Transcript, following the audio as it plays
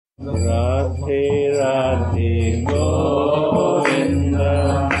Radhe Radhe Govinda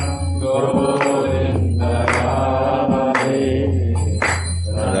Govinda Radhe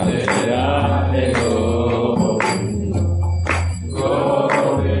Radhe Radhe Govinda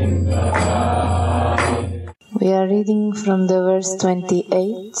Govinda Radhe. We are reading from the verse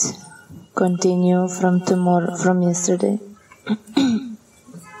 28, continue from yesterday.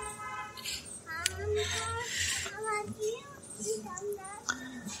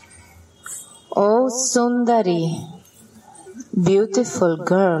 O Sundari, beautiful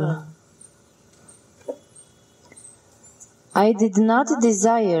girl, I did not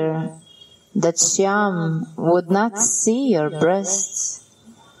desire that Shyam would not see your breasts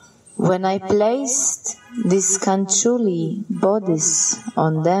when I placed these Kanchuli bodies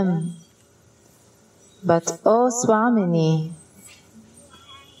on them. But O Swamini,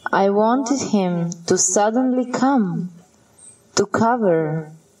 I wanted him to suddenly come to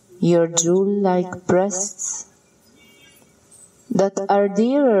cover your jewel-like breasts that are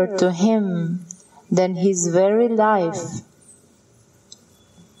dearer to him than his very life,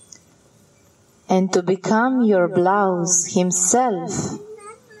 and to become your blouse himself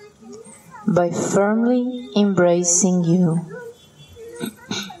by firmly embracing you.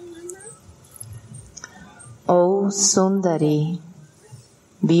 O Sundari,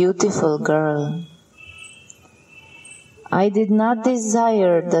 beautiful girl, I did not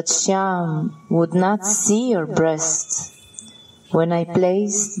desire that Shyam would not see your breasts when I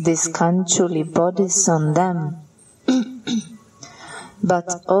placed these Kanchuli bodies on them. But,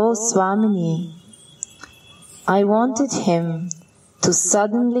 O Swamini, I wanted him to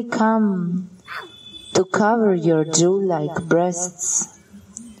suddenly come to cover your jewel-like breasts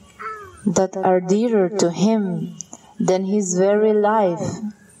that are dearer to him than his very life,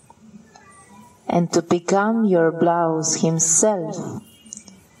 and to become your blouse himself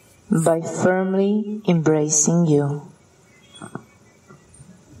by firmly embracing you.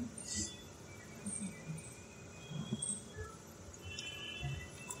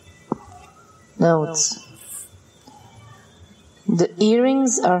 Notes. The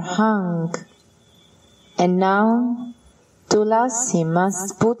earrings are hung, and now Tulasi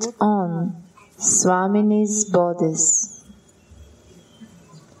must put on Swamini's bodice.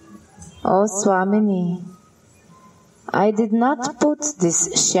 O Swamini, I did not put these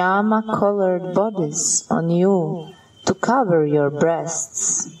Shyama-colored bodies on you to cover your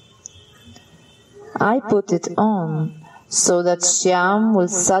breasts. I put it on so that Shyam will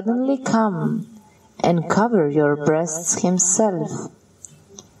suddenly come and cover your breasts himself,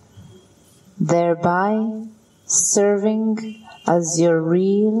 thereby serving as your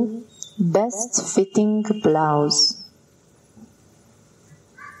real, best-fitting blouse.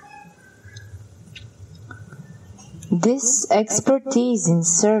 This expertise in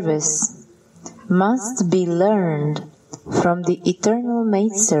service must be learned from the eternal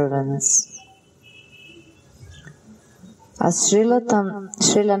maidservants. As Srila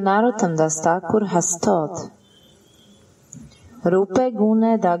Narottam Das Thakur has taught, Rupe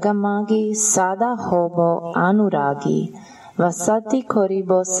gune dagamagi sada hobo anuragi vasati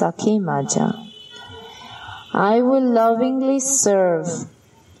koribo saki maja. I will lovingly serve,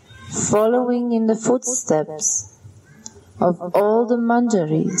 following in the footsteps of all the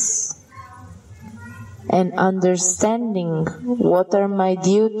manjaris, and understanding what are my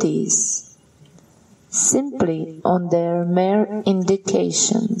duties, simply on their mere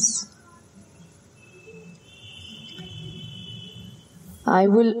indications. I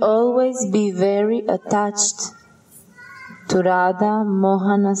will always be very attached to Radha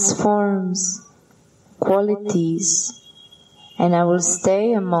Mohana's forms, qualities, and I will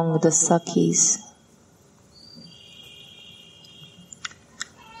stay among the Sakhis.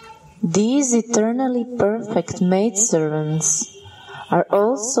 These eternally perfect maidservants are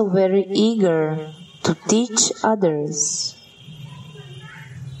also very eager to teach others.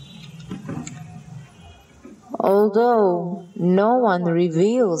 Although no one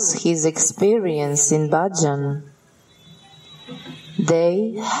reveals his experience in bhajan,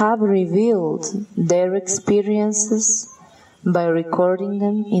 they have revealed their experiences by recording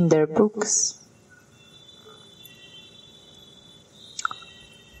them in their books.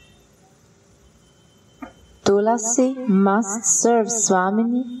 Tulasi must serve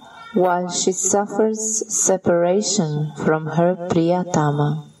Swamini while she suffers separation from her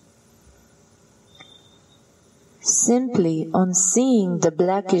Priyatama. Simply on seeing the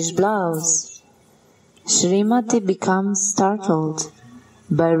blackish blouse, Srimati becomes startled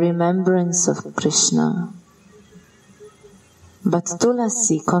by remembrance of Krishna. But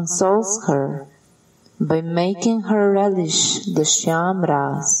Tulasi consoles her by making her relish the Shyam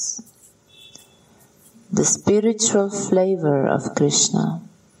Ras. the spiritual flavor of Krishna.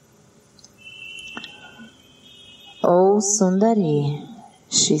 "O Sundari,"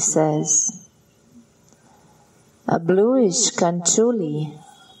 she says, "a bluish kanchuli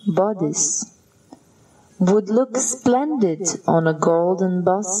bodice would look splendid on a golden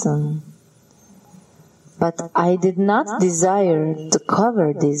bosom, but I did not desire to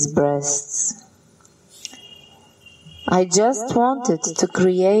cover these breasts. I just wanted to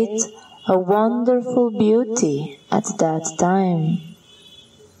create a wonderful beauty at that time."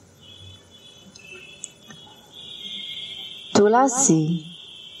 Tulasi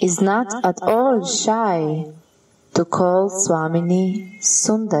is not at all shy to call Swamini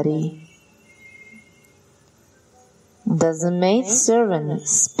Sundari. Does a maidservant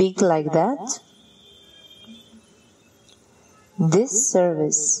speak like that? This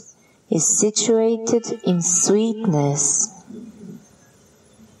service is situated in sweetness,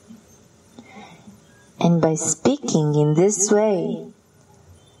 and by speaking in this way,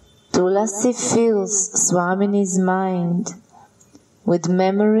 Tulasi fills Swamini's mind with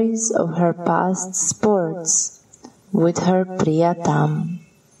memories of her past sports with her Priyatam.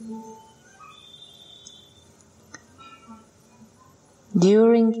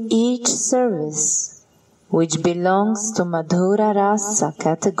 During each service, which belongs to Madhura Rasa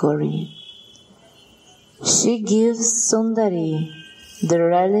category, she gives Sundari the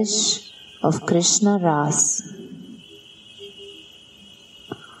relish of Krishna Ras.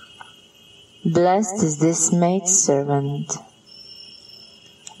 Blessed is this maidservant.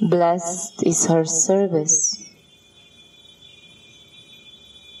 Blessed is her service.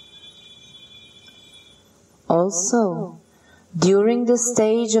 Also, during the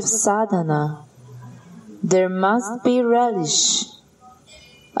stage of sadhana, there must be relish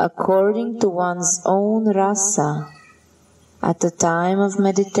according to one's own rasa at the time of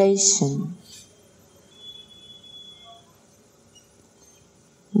meditation.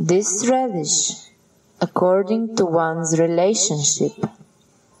 This relish, according to one's relationship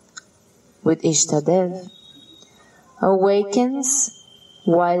with Ishtadev, awakens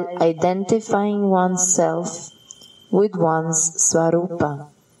while identifying oneself with one's Swarupa.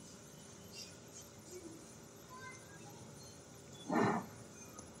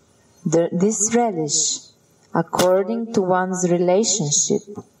 This relish, according to one's relationship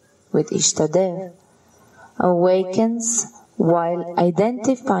with Ishtadev, awakens while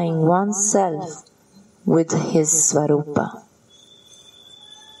identifying oneself with his Swarupa.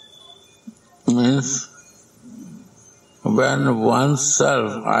 Means, when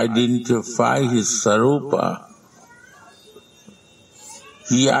oneself identifies his Swarupa,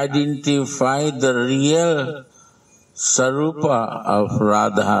 he identifies the real Swarupa of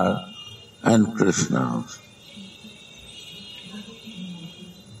Radha and Krishna.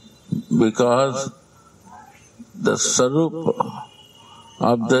 Because the Swarupa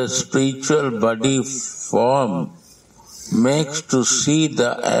of the spiritual body form makes to see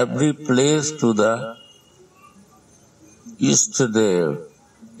the every place to the Ishtadev,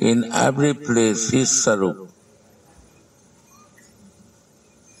 in every place his Swarupa.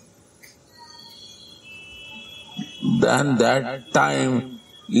 Then that time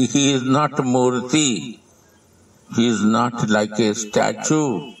he is not Murti, he is not like a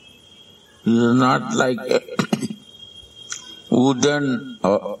statue, he is not like a wooden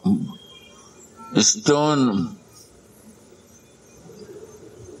or stone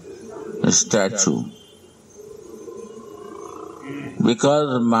statue.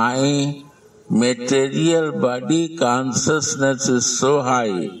 Because my material body consciousness is so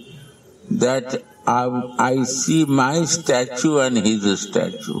high that I see my statue and his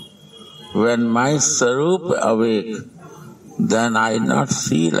statue. When my Sarup awake, then I not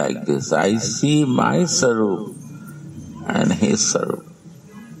see like this. I see my Sarup and his Sarup.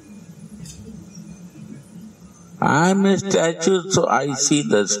 I am a statue, so I see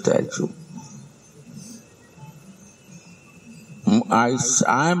the statue. I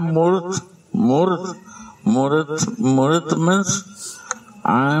am Murt. Murt means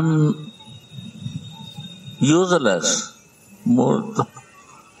I am useless. Murt.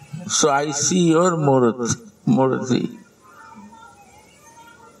 So I see your Murti.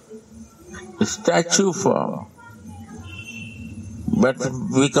 Statue form. But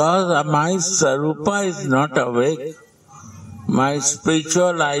because my Sarupa is not awake, my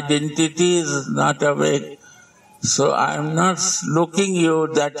spiritual identity is not awake, so I am not looking you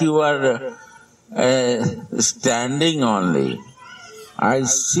that you are standing only. I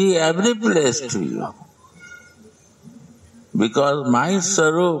see every place to you. Because my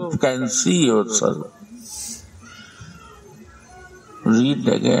Sarup can see your Sarup. Read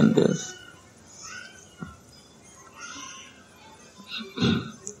again this.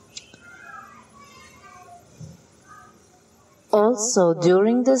 Also,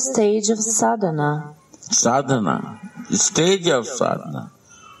 during the stage of sadhana, stage of sadhana,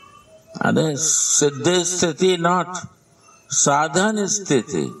 and siddhi sthiti not, sadhana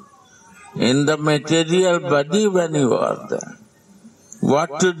sthiti, in the material body when you are there.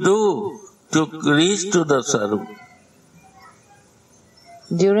 What to do to reach to the Sarup?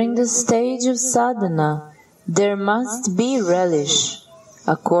 During the stage of sadhana, there must be relish,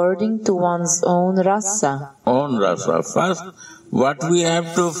 according to one's own rasa. Own rasa. First, what we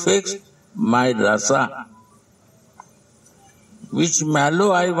have to fix? My rasa. Which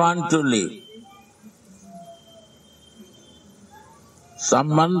mallow I want to live.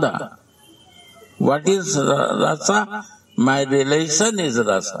 Sambandha. What is rasa? My relation is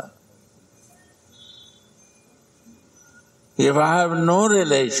rasa. If I have no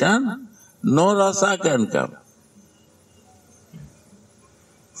relation, no rasa can come.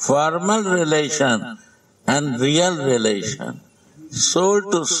 Formal relation and real relation, soul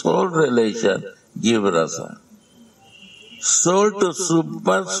to soul relation give rasa. Soul to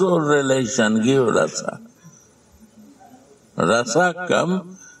super soul relation give rasa. Rasa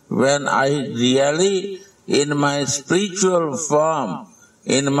come when I really, in my spiritual form,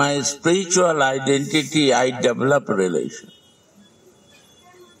 in my spiritual identity, I develop relation.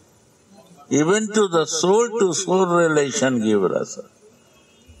 Even to the soul relation give rasa.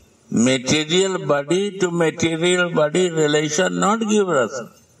 Material body to material body relation not give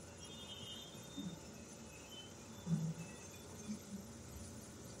rasa.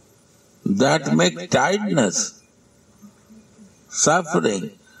 That make tiredness,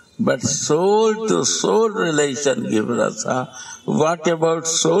 suffering. But soul to soul relation give rasa. What about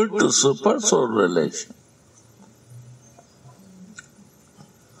soul to super soul relation?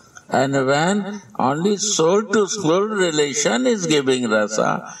 And when only soul to soul relation is giving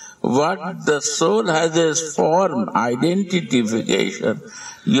rasa, what the soul has is form, identification,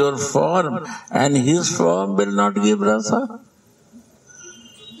 your form, and his form will not give rasa.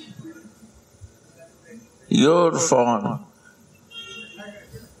 Your form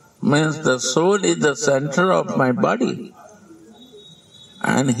means the soul is the center of my body,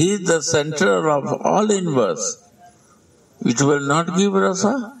 and he is the center of all universe. It will not give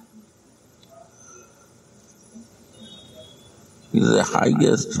rasa. Is the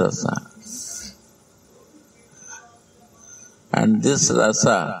highest rasa. And this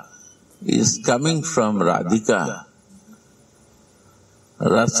rasa is coming from Radhika.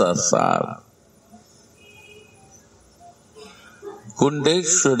 Rasa sar.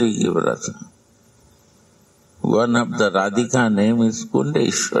 Kundeshwari give rasa. One of the Radhika name is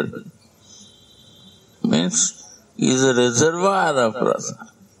Kundeshwari. Means is a reservoir of rasa.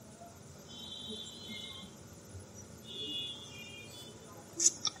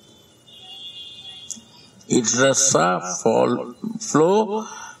 Its rasa flow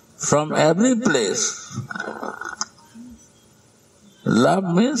from every place. Love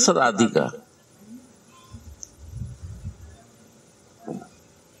means Radhika.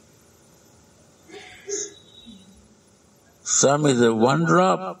 Some is a one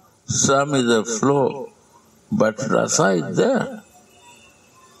drop, some is a flow, but rasa is there.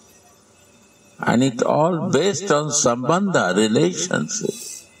 And it all based on sambandha, relationship.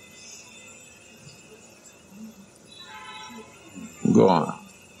 Go on.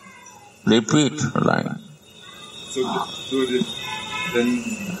 Repeat line. So then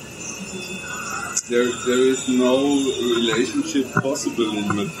there is no relationship possible in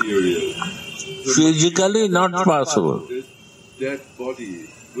material. Physically not possible. That body,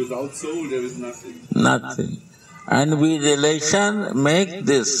 without soul there is nothing. Nothing. And we make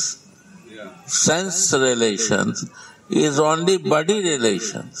this sense relations is only body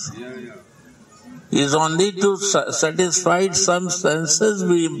relations. Is only to satisfy some senses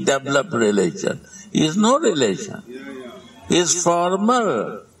we develop relation. Is no relation. Is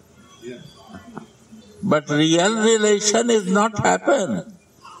formal. But real relation is not happen.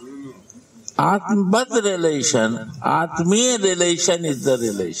 Atmabad relation, Atmiya relation is the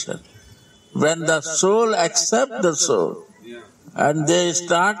relation. When the soul accepts the soul and they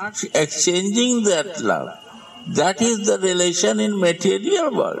start exchanging that love, that is the relation in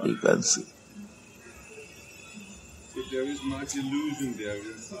material world, you can see. So there is much illusion there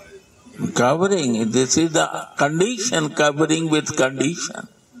inside. Covering, this is the condition, covering with condition.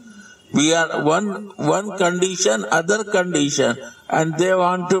 We are one condition, other condition, and they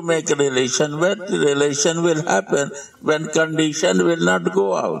want to make a relation. Where the relation will happen when condition will not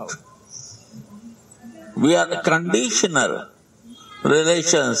go out. We are conditional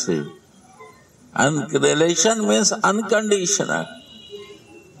relationship. And relation means unconditional.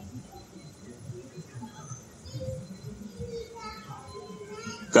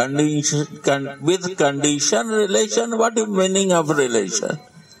 With condition relation, what is meaning of relation?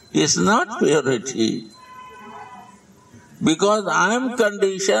 It's not purity. Because I am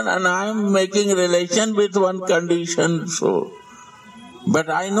conditioned and I am making relation with one conditioned soul. But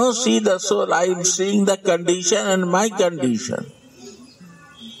I know see the soul, I am seeing the condition and my condition.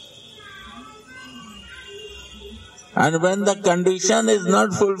 And when the condition is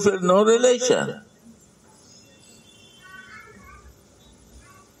not fulfilled, no relation.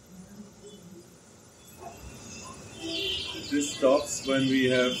 This stops when we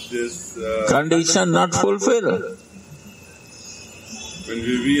have this condition not fulfilled. When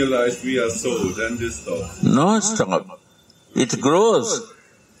we realize we are soul, then this stops. No stop. It grows.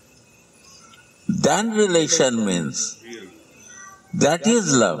 Then relation means. That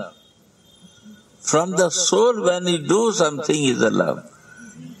is love. From the soul, when we do something, is a love.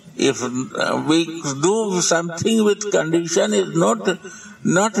 If we do something with condition, is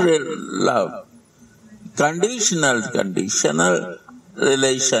not real love. Conditional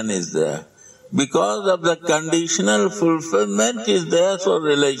relation is there. Because of the conditional fulfillment is there, so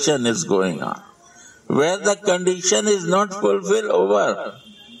relation is going on. Where the condition is not fulfilled, over.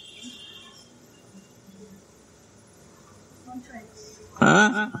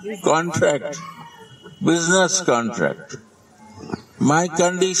 Contract. Business contract. My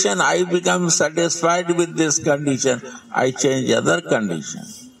condition, I become satisfied with this condition, I change other condition.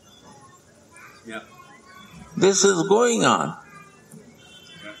 Yeah. This is going on.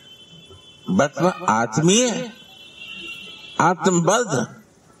 But Atmiya, Atmbadh,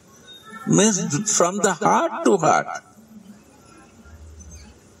 means from the heart to heart.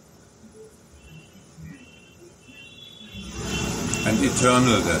 And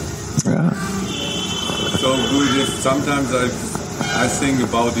eternal then. Yeah. So Guruji, sometimes I think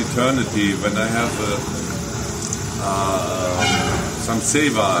about eternity when I have some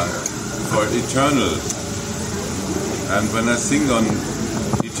seva for eternal. And when I think on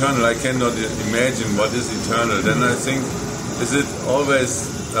eternal, I cannot imagine what is eternal. Then I think, is it always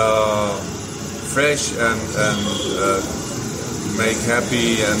fresh and make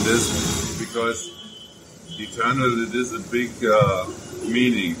happy and this? Because eternal, it is a big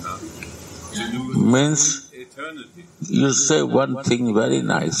meaning. Means eternity. You say one thing very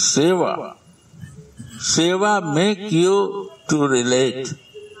nice, seva. Seva make you to relate,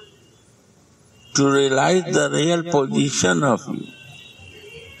 to realize the real position of you.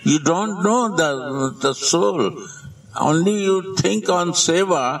 You don't know the soul. Only you think on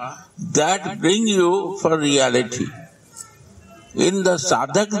seva, that bring you for reality. In the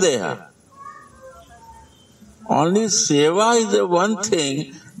sadhak deha, only seva is the one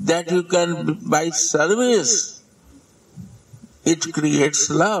thing that you can, by service, it creates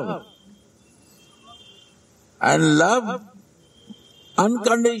love. And love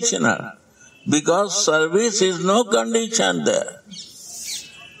unconditional, because service is no condition there.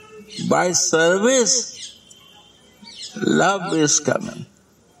 By service, love is coming.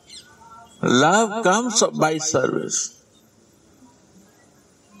 Love comes by service.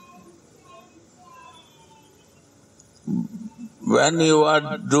 When you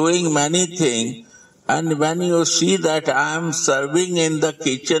are doing many things, and when you see that I am serving in the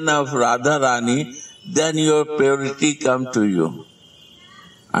kitchen of Radharani, then your purity comes to you.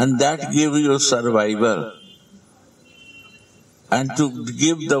 And that gives you survival. And to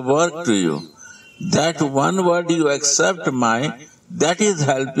give the work to you. That one word you accept that is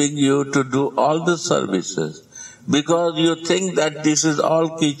helping you to do all the services. Because you think that this is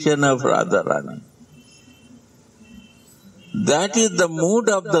all kitchen of Radharani. That is the mood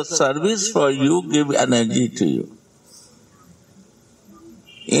of the service for you, give energy to you.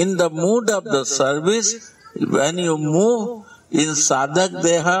 In the mood of the service, when you move in sadhak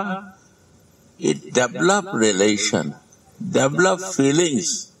deha, it develops relation, develops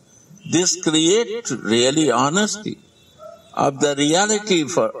feelings. This creates really honesty of the reality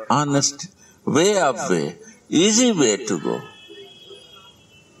for honest way, easy way to go.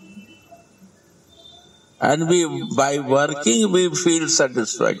 And by working, we feel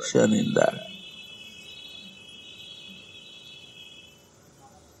satisfaction in that.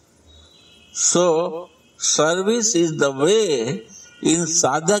 So, service is the way in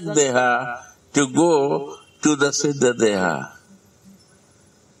sadhak deha to go to the siddha deha.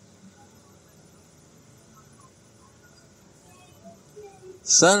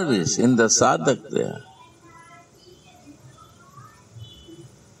 Service in the sadhak deha.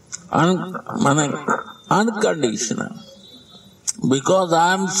 Unconditional. Because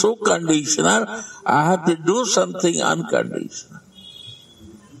I am so conditional, I have to do something unconditional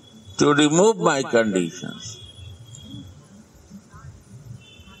to remove my conditions.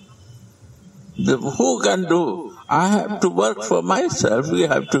 Who can do? I have to work for myself, you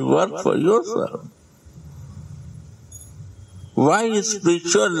have to work for yourself. Why is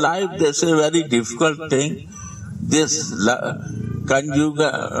spiritual life, this is a very difficult thing? This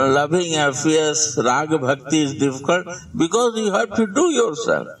conjugal loving affairs, raga bhakti is difficult because you have to do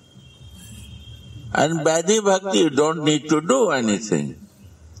yourself. And Vaidhi bhakti, you don't need to do anything.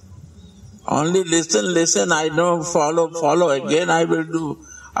 Only listen, I know, follow, again I will do.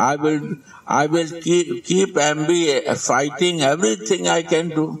 I will keep MBA, fighting everything I can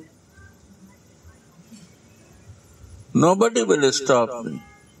do. Nobody will stop me.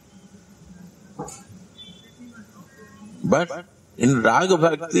 But in Raga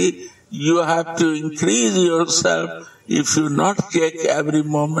Bhakti, you have to increase yourself. If you not check every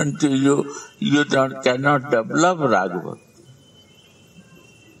moment you cannot develop Raga Bhakti.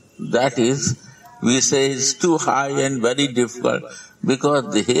 That is, we say it's too high and very difficult,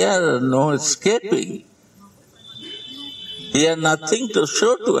 because here no escaping. Here nothing to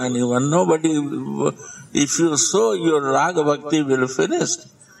show to anyone. Nobody, if you show your Raga Bhakti will finish.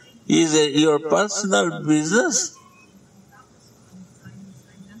 Is your personal business.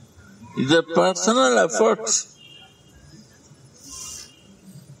 It's a personal effort.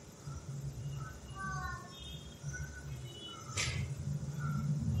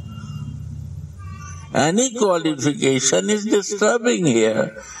 Any qualification is disturbing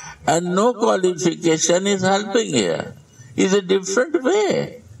here, and no qualification is helping here. It's a different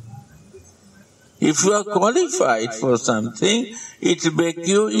way. If you are qualified for something, it makes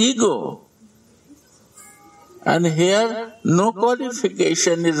you ego. And here, no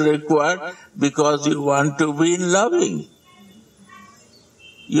qualification is required because you want to be in loving.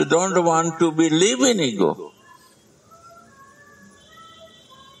 You don't want to be live in ego.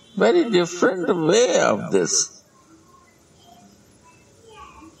 Very different way of this.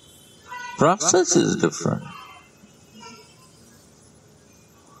 Process is different.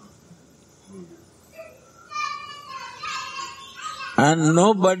 And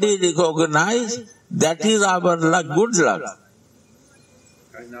nobody recognizes that is our luck, good luck.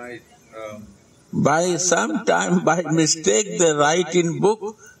 By some time, by mistake, they write in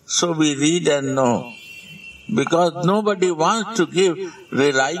book, so we read and know. Because nobody wants to give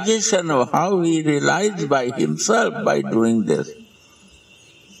realization of how he realized by himself by doing this.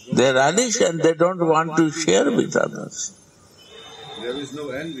 They relish and they don't want to share with others. There is no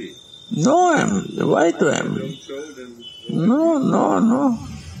envy. No envy. Why to envy? No.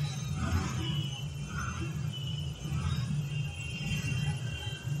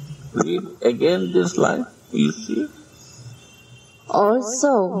 Read again this line, you see.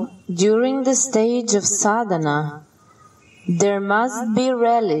 Also, during the stage of sadhana, there must be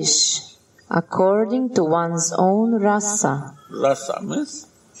relish according to one's own rasa. Rasa means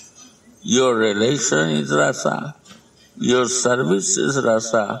your relation is rasa, your service is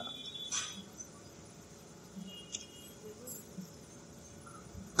rasa.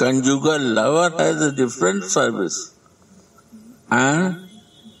 Conjugal lover has a different service, and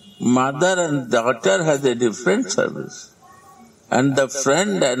mother and daughter has a different service. And the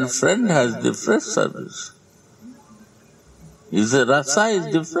friend has different service. His rasa is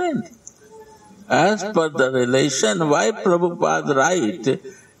different. As per the relation, why Prabhupada write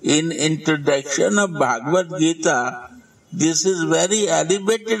in introduction of Bhagavad Gita, this is very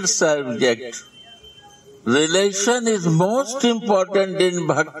elevated subject. Relation is most important in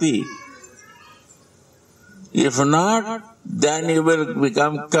bhakti. If not, then you will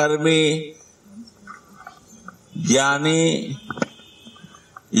become karmi, jnani,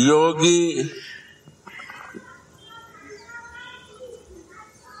 yogi.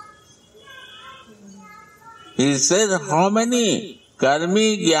 He says how many?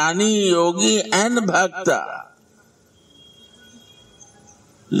 Karmi, jnani, yogi and bhakta.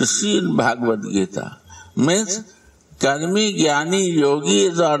 You see in Bhagavad Gita. Means karmi, jnani,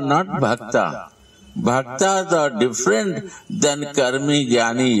 yogis are not bhakta. Bhaktas are different than karmi,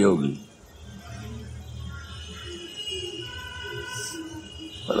 jnani, yogi.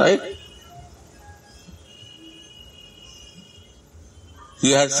 Right?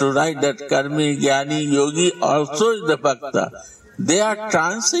 He has to write that karmi, jnani, yogi also is the bhakta. They are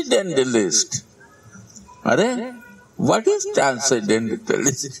transcendentalist. Are? What is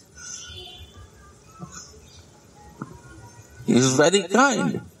transcendentalist? He is very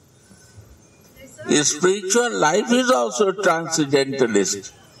kind. His spiritual life is also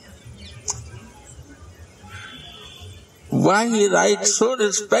transcendentalist. Why he writes so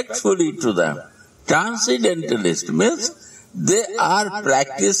respectfully to them? Transcendentalist means they are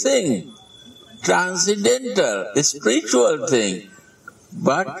practicing transcendental, spiritual thing,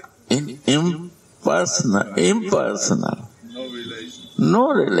 but in personal, impersonal. No relation.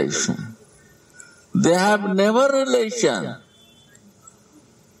 No relation. They have never relation.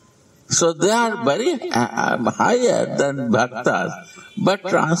 So they are very higher than bhaktas, but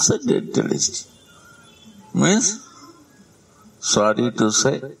transcendentalist. Means, sorry to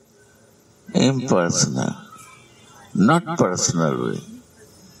say, impersonal, not personal way.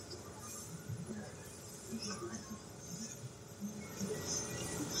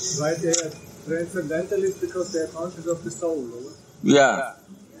 Right, they are transcendentalists because they are conscious of the soul. Or? Yeah.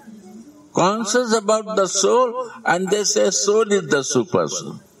 Conscious about the soul, and they say soul is the super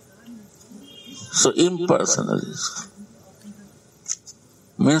soul. So impersonalist.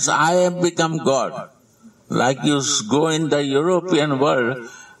 Means I have become God. Like you go in the European world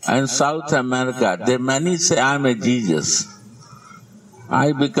and South America, many say I am a Jesus.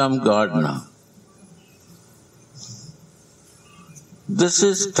 I become God now. This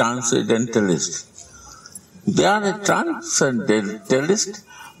is transcendentalist. They are a transcendentalist,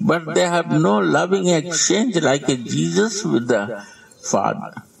 but they have no loving exchange like a Jesus with the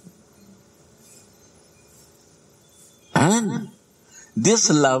Father. And this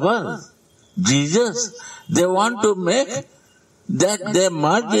lover, Jesus, they want to make that they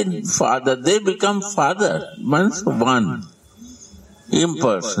merge in Father, they become Father, means one,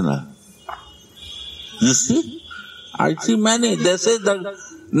 impersonal. You see? I see many, they say that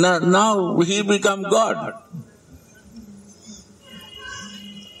now he become God.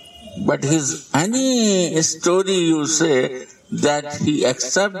 But any story you say that he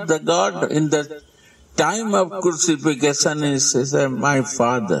accept the God in the time of crucifixion, he says, my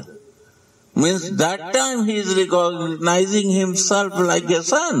Father. Means that time he is recognizing himself like a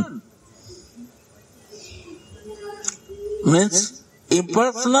son. Means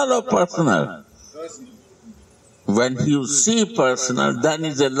impersonal or personal? When you see personal, then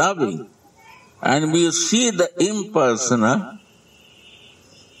is a loving. And when you see the impersonal,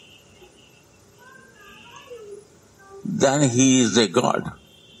 then he is a God.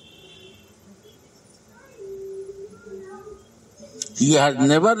 He has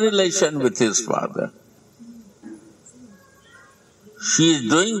never relation with his Father. She is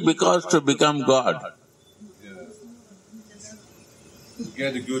doing because to become God. Yeah.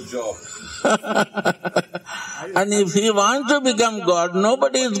 Get a good job. And if he wants to become God,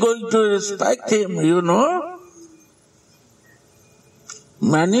 nobody is going to respect him, you know.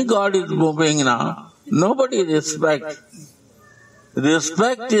 Many God is moving now. Nobody respect.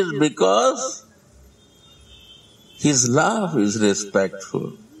 Respect is because his love is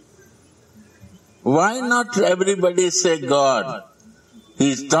respectful. Why not everybody say God?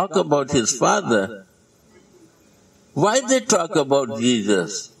 He talk about his Father. Why they talk about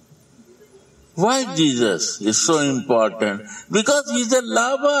Jesus? Why Jesus is so important? Because he is a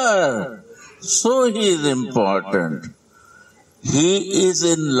lover. So he is important. He is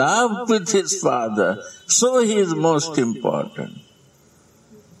in love with his Father. So he is most important.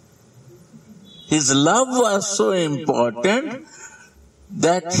 His love was so important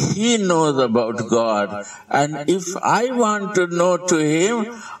that he knows about God. And if I want to know to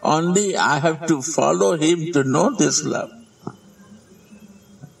him, only I have to follow him to know this love.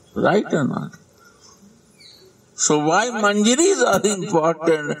 Right or not? So why manjaris are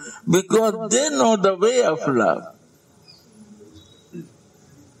important? Because they know the way of love.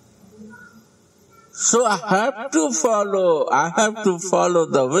 So I have to follow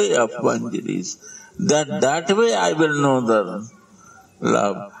the way of manjaris. That way I will know the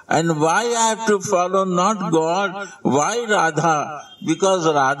love. And why I have to follow not God? Why Radha? Because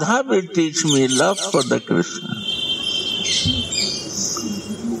Radha will teach me love for the Krishna.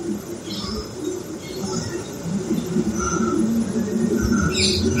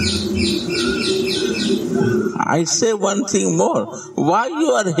 I say one thing more. Why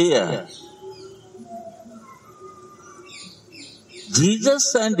you are here?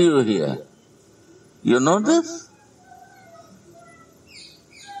 Jesus sent you here. You know this?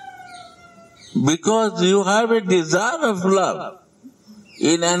 Because you have a desire of love.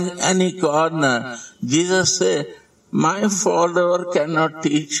 In any corner, Jesus said, my follower cannot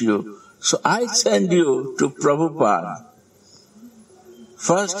teach you. So I send you to Prabhupada.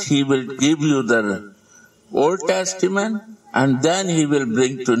 First he will give you the Old Testament and then he will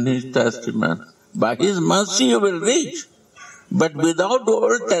bring to New Testament. By his mercy you will reach. But without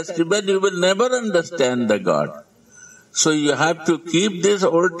Old Testament you will never understand the God. So you have to keep this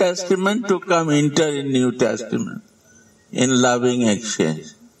Old Testament to come enter in New Testament in loving exchange.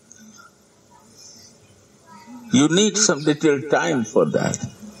 You need some little time for that.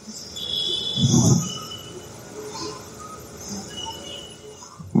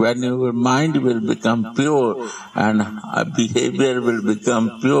 when your mind will become pure and behavior will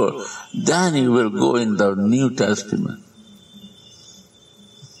become pure, then you will go in the New Testament.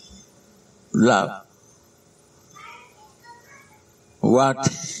 Love. What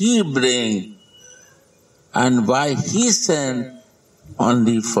He brings and why He sent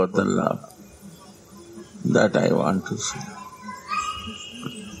only for the love. That I want to say.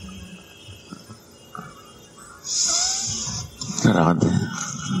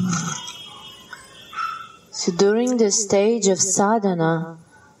 So during the stage of sadhana,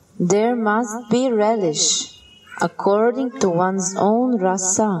 there must be relish according to one's own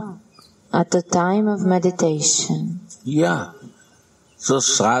rasa at the time of meditation. Yeah. So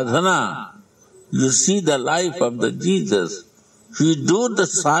sadhana, you see the life of the Jesus. We do the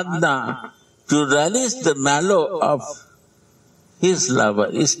sadhana to relish the mallow of His lover,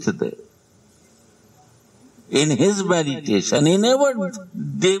 Ishtadev. In His meditation, He never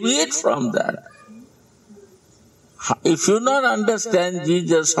deviates from that. If you not understand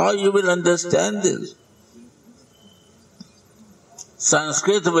Jesus, how you will understand this?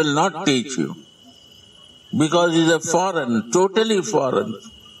 Sanskrit will not teach you, because it is a foreign, totally foreign,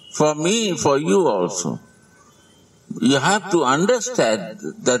 for me, for you also. You have to understand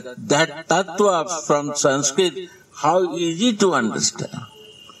that tattva from Sanskrit, how easy to understand.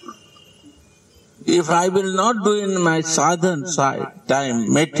 If I will not do in my sadhana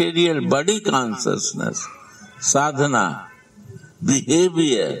time, material body consciousness, sadhana,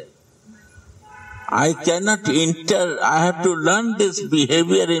 behavior, I cannot enter, I have to learn this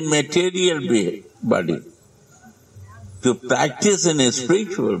behavior in material body, to practice in a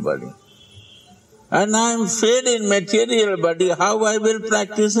spiritual body. And I am fed in material body, how I will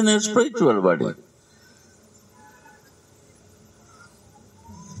practice in a spiritual body?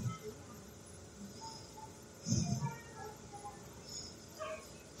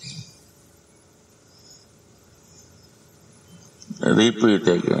 Repeat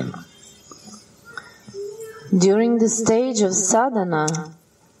again. During the stage of sadhana,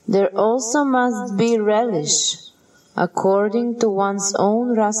 there also must be relish according to one's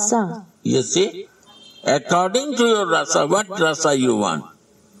own rasa. You see? According to your rasa, what rasa you want?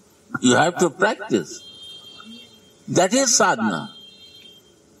 You have to practice. That is sadhana.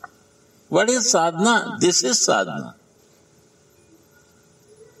 What is sadhana? This is sadhana.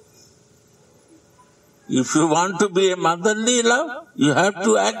 If you want to be a motherly love, you have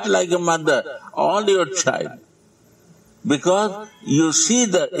to act like a mother, all your child. Because you see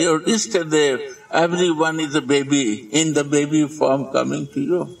that your Ishtadev, everyone is a baby, in the baby form coming to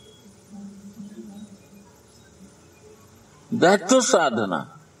you. That too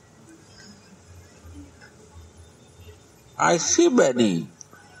sadhana. I see many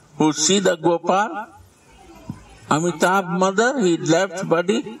who see the Gopal, Amitabh mother, he left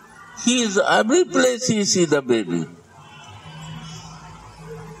body, he is every place he see the baby.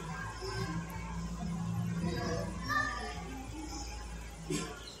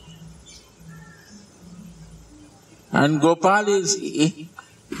 And Gopal is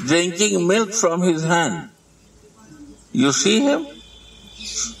drinking milk from his hand. You see him?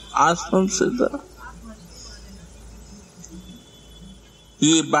 Ashram Siddha.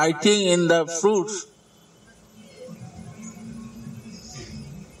 He biting in the fruits.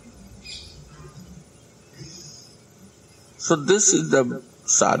 So this is the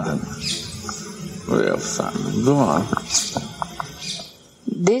sadhana, way of sadhana. Go on.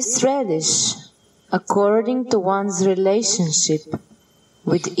 This relish according to one's relationship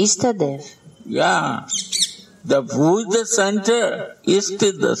with Ishtadev. Yeah. Who is the center? Ist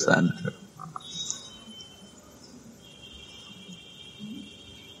is the center.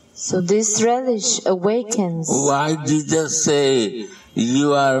 So this relish awakens. Why Jesus say,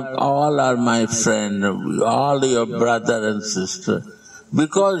 you are all are my friend, all your brother and sister?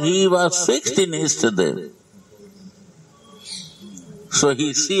 Because he was fixed in Ishtadev. So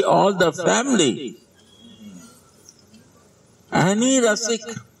he see all the family. Any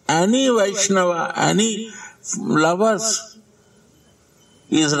Rasik, any Vaishnava, any lovers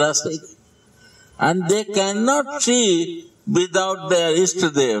is Rasik. And they cannot see without their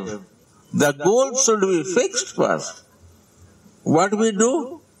Ishtadev. The goal should be fixed first. What we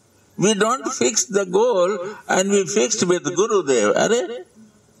do? We don't fix the goal and we fixed with Gurudev. Arre?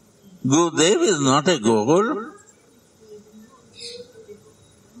 Gurudev is not a goal.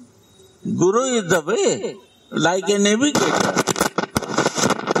 Guru is the way, like a navigator.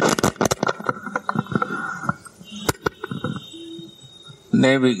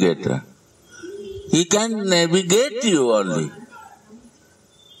 Navigator. He can navigate you only.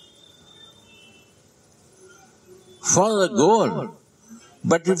 For the goal.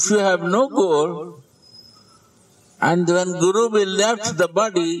 But if you have no goal, and when Guru will left the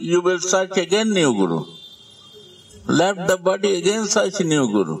body, you will search again new Guru. Left the body, again search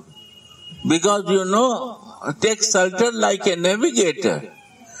new Guru. Because you know, take shelter like a navigator.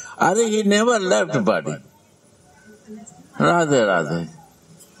 He never left body. Radhe, Radhe.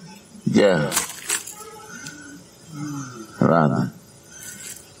 Yeah. Radhe.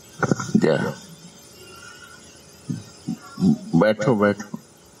 Yeah. Baitho.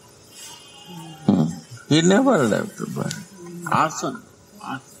 He never left the body. Asana.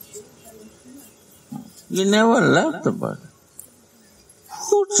 He never left the body.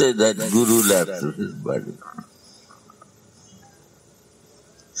 Who said that Guru left his body?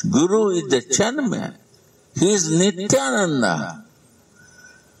 Guru is the Chanmaya. He is Nityananda.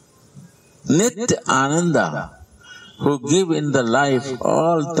 Nitya Ananda, who give in the life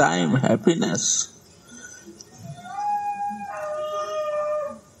all time happiness.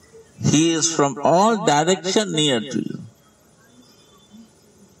 He is from all direction near to you.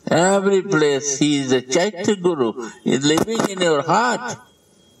 Every place he is a Chaitya Guru. He is living in your heart.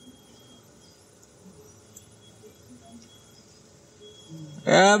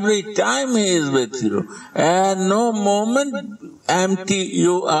 Every time he is with you. And no moment empty,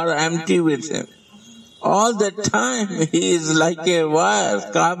 you are empty with him. All the time he is like a wire,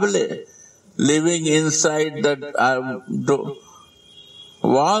 kable, living inside the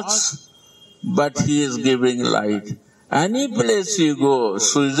walls, but he is giving light. Any place you go,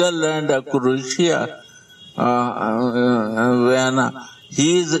 Switzerland or Croatia, Vienna,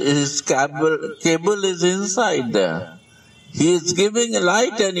 his cable is inside there. He is giving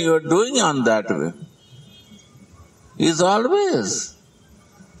light and you are doing on that way. He is always.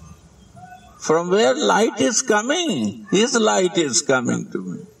 From where light is coming, his light is coming to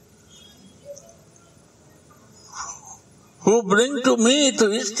me. Who bring to me to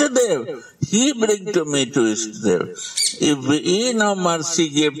Ishtadev? He bring to me to Ishtadev. If he no mercy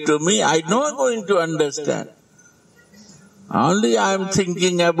give to me, I not going to understand. Only I am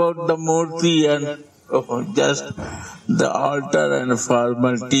thinking about the murti and just the altar and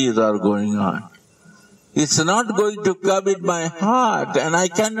formalities are going on. It's not going to come in my heart and I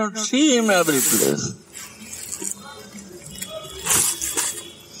cannot see him every place.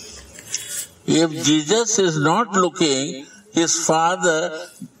 If Jesus is not looking, his Father,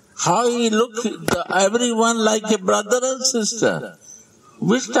 how he look everyone like a brother and sister?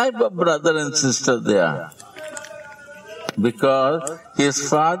 Which type of brother and sister they are? Because his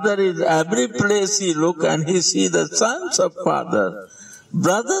Father is every place he look and he see the sons of Father,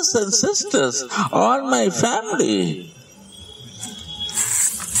 brothers and sisters, all my family.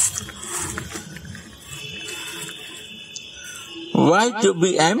 Why to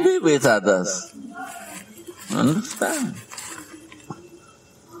be angry with others? Understand?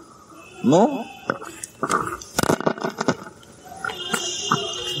 No?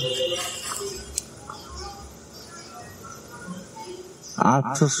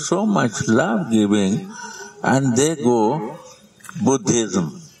 After so much love giving, and they go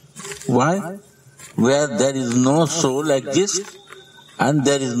Buddhism. Why? Where there is no soul exist and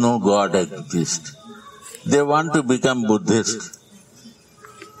there is no God exist. They want to become Buddhist.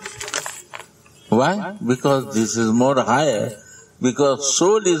 Why? Because this is more higher. Because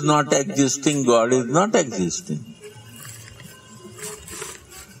soul is not existing, God is not existing.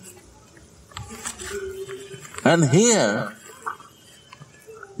 And here,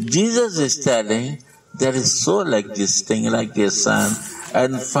 Jesus is telling there is soul existing like a son,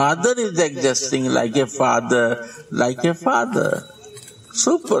 and Father is existing like a father,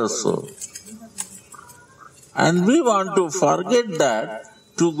 super soul. And we want to forget that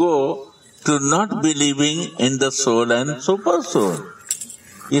to go to not believing in the soul and super soul.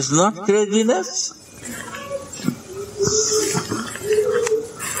 Is not craziness?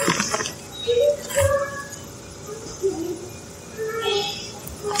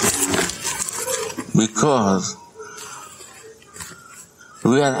 Because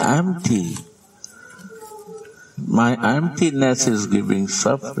we are empty. My emptiness is giving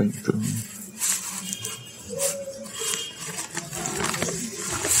suffering to me.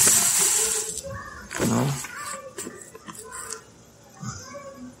 No?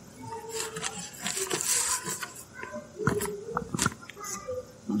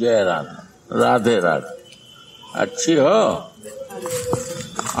 जय राधा, राधे राधे। अच्छी हो?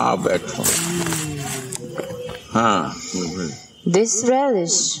 आ बैठो। हाँ। This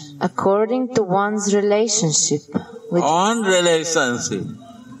relish, according to one's relationship with on relationship.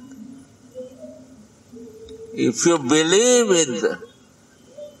 If you believe in the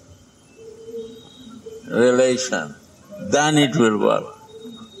relation, then it will work.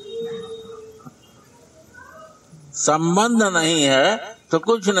 संबंध नहीं है तो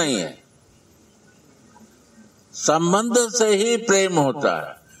कुछ नहीं है। संबंध से ही प्रेम होता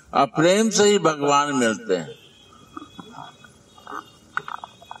है और प्रेम से ही भगवान मिलते हैं।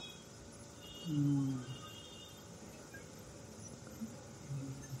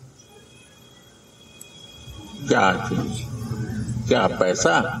 क्या चीज? क्या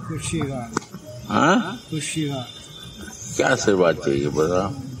पैसा? खुशी का। हाँ, खुशी का। क्या सेवा चाहिए बताओ?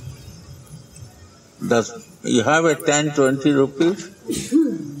 10 you have a 10-20 rupees?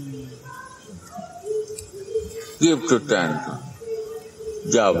 Give to 10.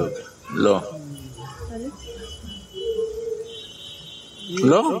 जाओ लो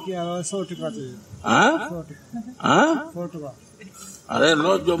लो। 100 टका चाहिए। हाँ? 100 टका। अरे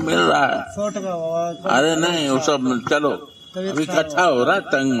लो जो मिल रहा है। 100 टका बाबा। अरे नहीं वो सब चलो अभी इकट्ठा हो रहा है,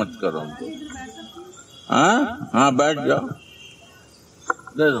 तंग मत करो हमको। हाँ हाँ बैठ जाओ,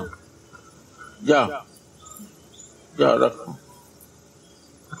 दे दो, जाओ जाओ रखो।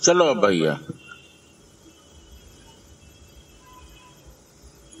 चलो भैया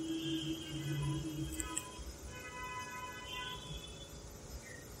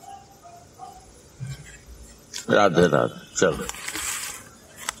राधे राधे। चलो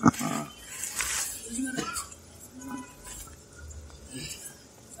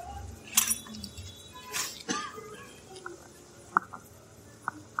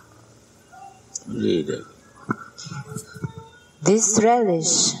This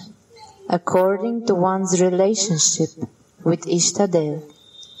relish, according to one's relationship with Ishtadev,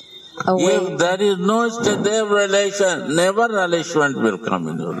 if there is no Ishtadev relation, never relishment will come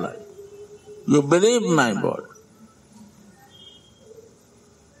in your life. You believe my word.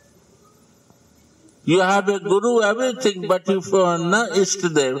 You have a guru, everything, but if you are not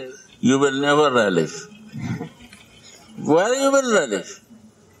Ishtadev, you will never relish. Where you will relish?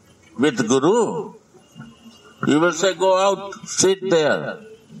 With guru. You will say, go out, sit there,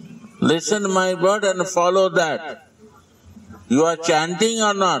 listen my word and follow that. You are chanting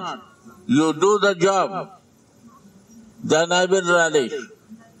or not? You do the job. Then I will relish.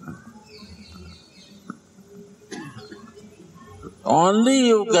 Only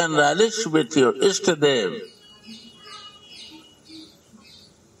you can relish with your Ishtadev.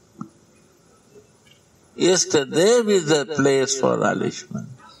 Ishtadev is the place for relishment.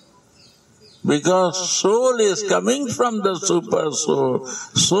 Because soul is coming from the super soul.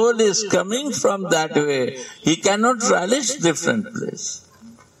 Soul is coming from that way. He cannot relish different place.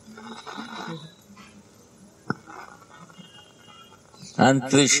 And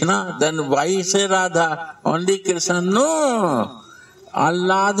Krishna, then why say Radha? Only Krishna? No.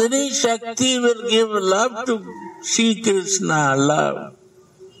 Alladini Shakti will give love to Shri Krishna, love.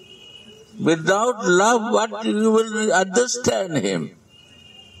 Without love, what you will understand him?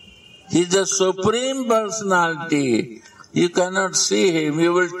 He is the Supreme Personality. You cannot see him.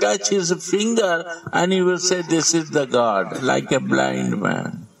 You will touch his finger and you will say, this is the God, like a blind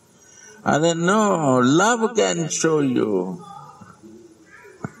man. And then no, love can show you.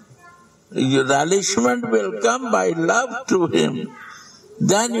 Your relishment will come by love to him.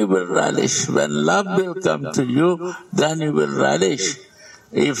 Then you will relish. When love will come to you, then you will relish.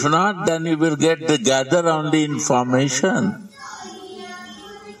 If not, then you will get to gather only information.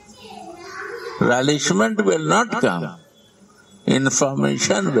 Relishment will not come.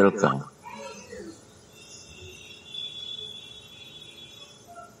 Information will come.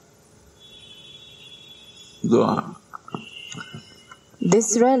 Go on.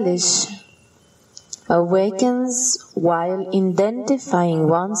 This relish awakens while identifying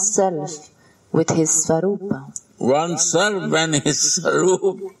oneself with his Swarupa. Oneself when his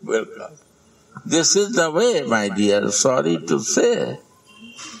Swarup will come. This is the way, my dear, sorry to say.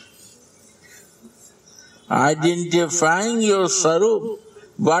 Identifying your Swarup,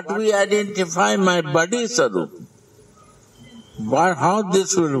 what we identify my body Swarup. How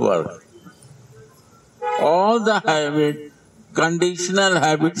this will work? All the habits, conditional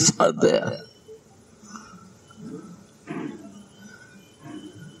habits are there.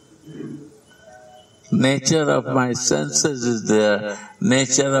 Nature of my senses is there,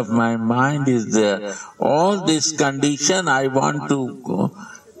 nature of my mind is there. All this condition I want to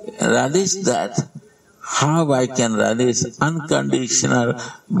relish that. How I can relish unconditional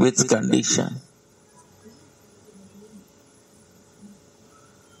with condition?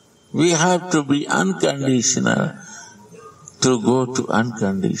 We have to be unconditional to go to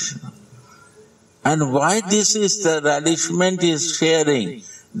unconditional. And why this is the relishment is sharing?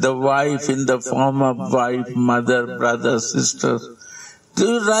 The wife in the form of wife, mother, brother, sister,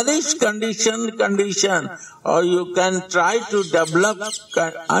 To relish condition, or you can try to develop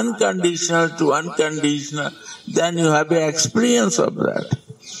unconditional to unconditional, then you have an experience of that.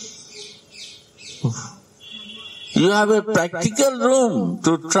 You have a practical room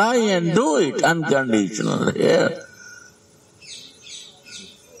to try and do it unconditional here.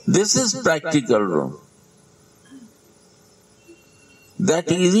 This is practical room.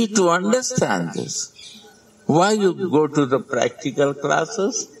 That easy to understand this. Why you go to the practical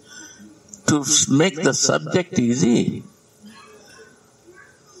classes? To make the subject easy.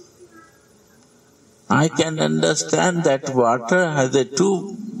 I can understand that water has a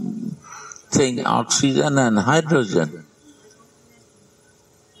two thing, oxygen and hydrogen.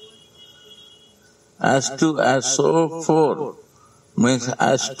 S2SO4 means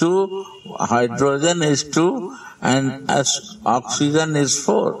S2, hydrogen is 2 and oxygen is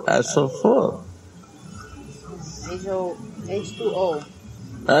 4, SO4. H2O.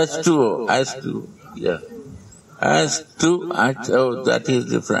 S2O, yeah. S2, that is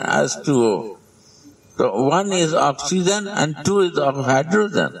different, S2O. So one is oxygen and 2 is of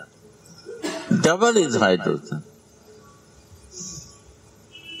hydrogen. Double is hydrogen.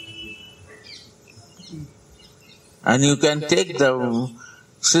 And you can take the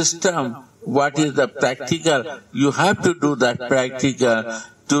system, what is the practical, you have to do that practical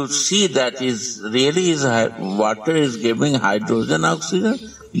to see that is really water is giving hydrogen, oxygen?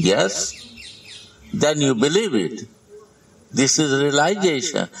 Yes. Then you believe it. This is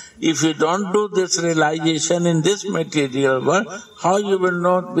realization. If you don't do this realization in this material world, how you will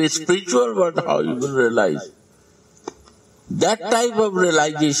not be spiritual world, how you will realize? That type of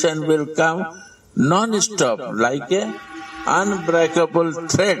realization will come non-stop, like an unbreakable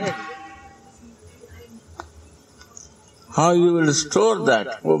thread. How you will store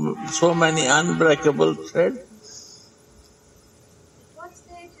that? So many unbreakable threads. What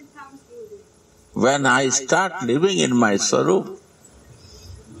stage it comes to? When I start living in my Sarup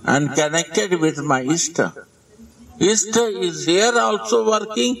and connected with my Ishta. Ishta is here also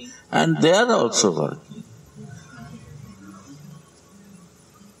working and there also working.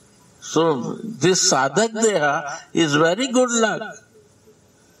 So this sadhak deha is very good luck.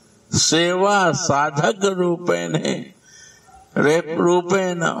 Seva sadhak rupene, rep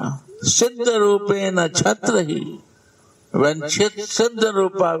rupena, siddha rupena chatrahi. When siddha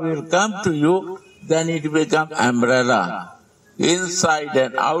rupa will come to you, then it becomes umbrella. Inside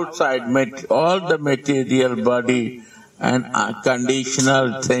and outside, all the material body and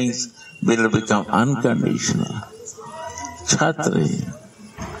conditional things will become unconditional. Chatrahi.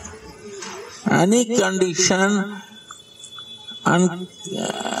 Any condition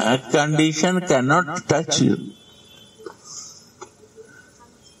cannot touch you.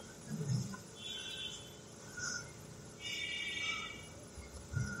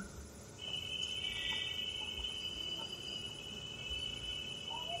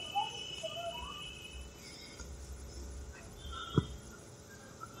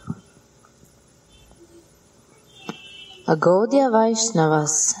 A Gaudiya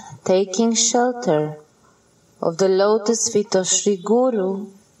Vaishnavas taking shelter of the lotus feet of Sri Guru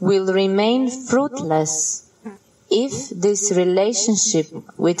will remain fruitless if this relationship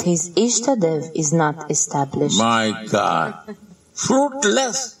with his Ishtadev is not established. My God,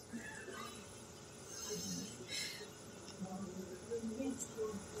 fruitless.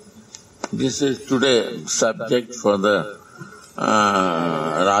 This is today subject for the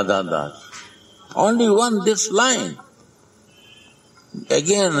Radha Das. Only one, this line.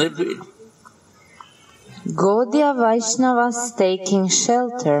 Again repeat. Gaudiya Vaishnavas taking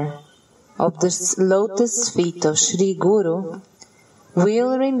shelter of the lotus feet of Sri Guru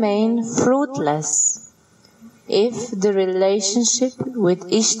will remain fruitless if the relationship with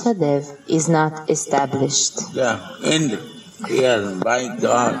Ishtadev is not established. Yeah, end. Yes, by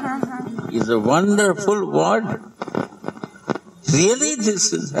God. It's a wonderful word. Really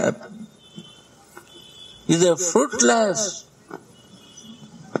this is happening. It's a fruitless.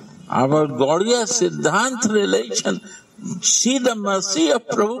 Our Gaudiya Siddhant relation, see the mercy of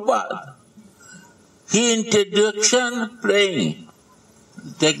Prabhupada. He introduction praying.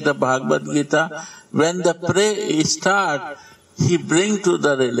 Take the Bhagavad Gita. When the prayer start, he bring to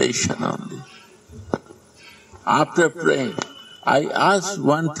the relation only. After praying, I asked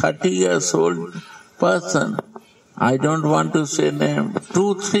one 30 years old person, I don't want to say name,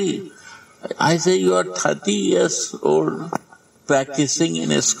 2, 3. I say, you are 30 years old, practicing in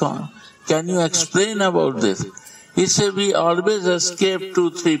ISKCON. Can you explain about this? He said, we always escape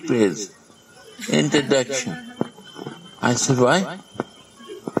 2, 3 pages. Introduction. I said, why?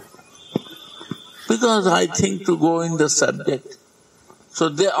 Because I think to go in the subject. So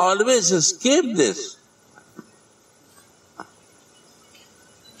they always escape this.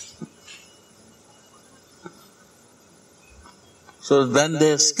 So when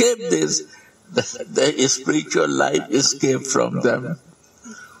they escape this, the spiritual life escapes from them.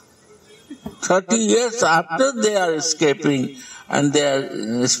 30 years after they are escaping, and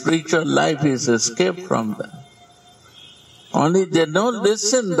their spiritual life is escaped from them. Only they don't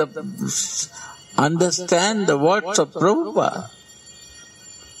listen, understand the words of Prabhupada.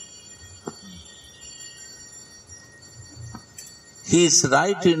 He is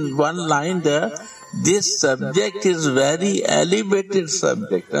right in one line there. This subject is very elevated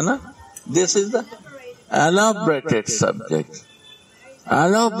subject. This is the elaborated subject.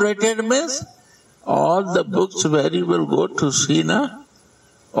 Elaborated means all the books where you will go to see,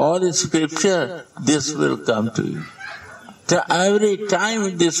 all scripture, this will come to you. Every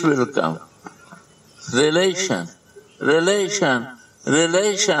time this will come. Relation, relation,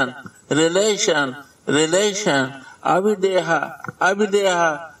 relation, relation, relation, avideha,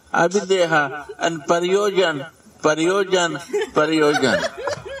 avideha, avideha, and paryojan, paryojan, paryojan.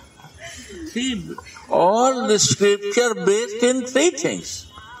 See, all the scripture based in three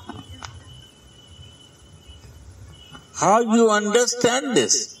things. How you understand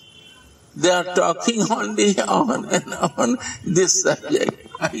this? They are talking only on and on this subject.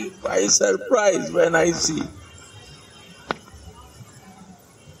 I surprise when I see.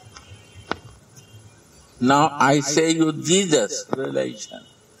 Now I say you Jesus relation.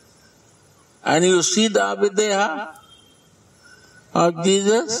 And you see the avideha of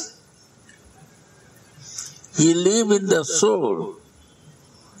Jesus? He lives in the soul.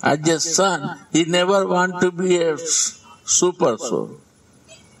 As a son, he never want to be a super soul.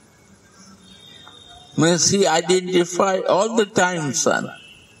 Means he identify all the time son.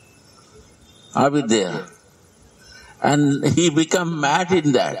 Avidya. And he become mad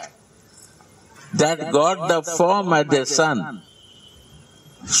in that. That got the form as a son.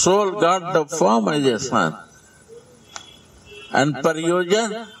 Soul got the form as a son. And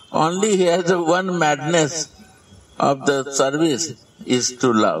Paryojan, only he has one madness of the service is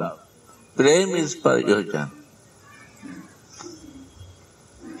to love. Prem is Paryojan.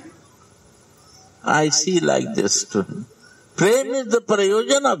 I see like this too. Prem is the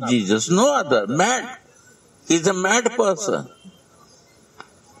Prayojan of Jesus, no other. Mad. He is a mad person.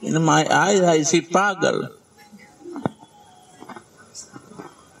 In my eyes I see Pagal.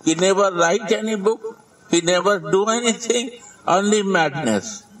 He never write any book. He never do anything. Only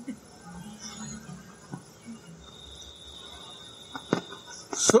madness.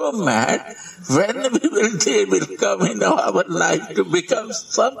 So mad, when they will come in our life to become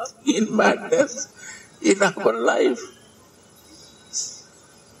something in madness in our life.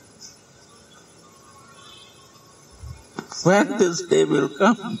 When this day will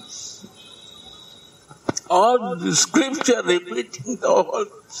come, all the scripture repeating the whole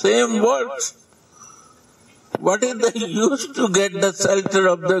same words. What is the use to get the shelter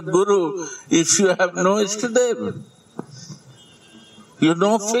of the Guru if you have no Istadev? You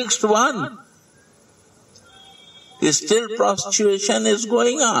know fixed one. Still prostitution is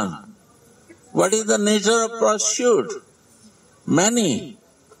going on. What is the nature of prostitute? Many.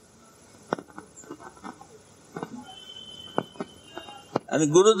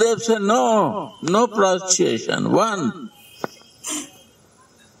 And Gurudev said, no prostitution, one.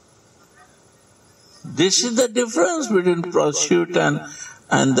 This is the difference between prostitute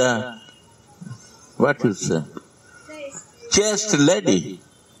and the, what you say? Chaste lady.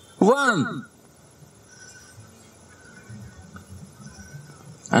 One.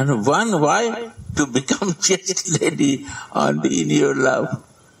 And one, why? To become chaste lady only in your love.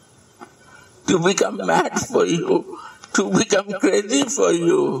 To become mad for you. To become crazy for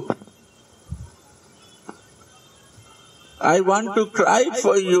you. I want to cry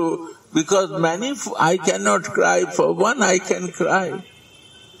for you because many, I cannot cry. For one I can cry.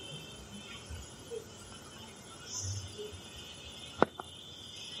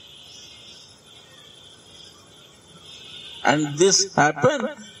 And this happened,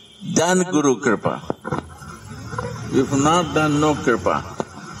 then Guru Kripa. If not, then no Kripa.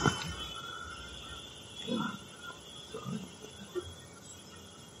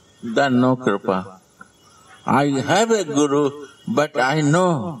 Then no Kripa. I have a Guru, but I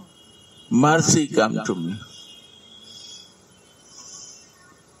know mercy come to me.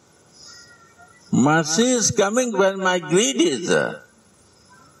 Mercy is coming when my greed is there.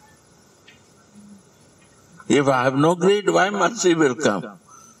 If I have no greed, why mercy will come?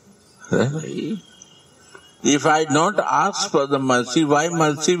 If I don't ask for the mercy, why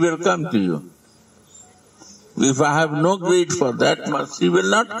mercy will come to you? If I have no greed for that much, he will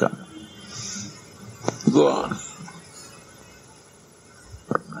not come. Go on.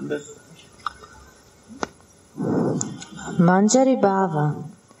 Manjari Bhava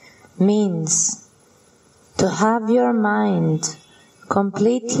means to have your mind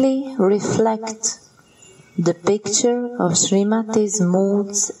completely reflect the picture of Srimati's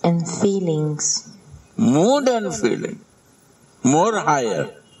moods and feelings. Mood and feeling, more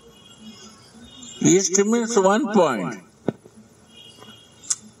higher. East means one point.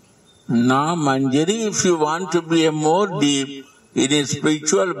 Now Manjari, if you want to be a more deep in a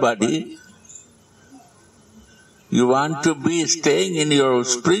spiritual body, you want to be staying in your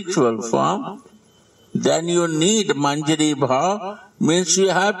spiritual form, then you need Manjari Bhav, means you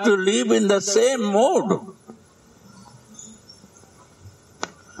have to live in the same mode.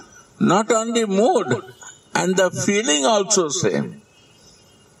 Not only mood, and the feeling also same.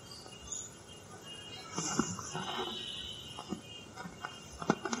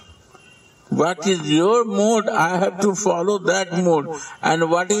 What is your mood, I have to follow that mood. And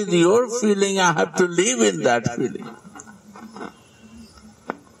what is your feeling, I have to live in that feeling.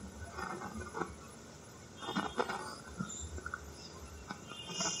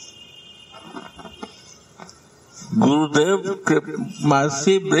 Gurudev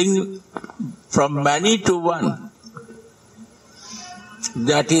mercy bring from many to one.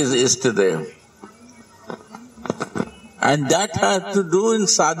 That is Ishtadev. And that has to do in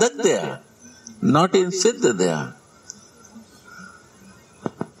sadhak there, not in siddha there.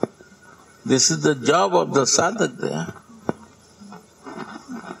 This is the job of the sadhak there.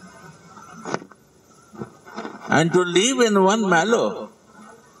 And to live in one mellow,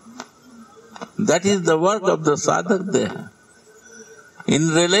 that is the work of the sadhak there. In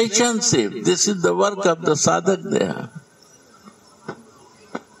relationship, this is the work of the sadhak there.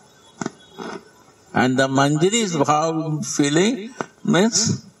 And the Manjari's bhav feeling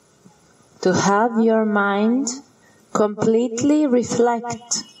means to have your mind completely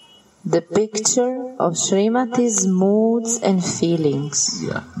reflect the picture of Srimati's moods and feelings.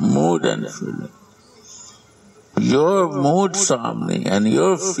 Yeah, mood and feeling. Your mood, Swami, and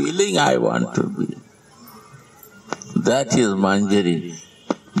your feeling I want to be. That is Manjari.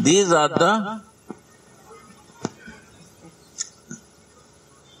 These are the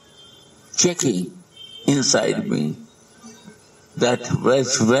checking inside me that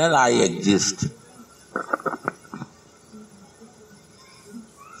where I exist.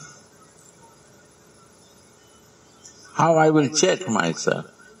 How I will check myself,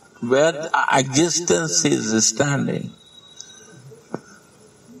 where existence is standing.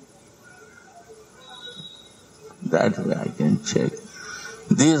 That way I can check.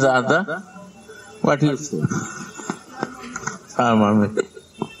 These are the, what you say?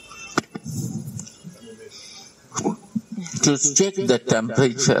 To check the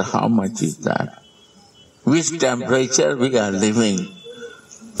temperature, how much is that? Which temperature we are living.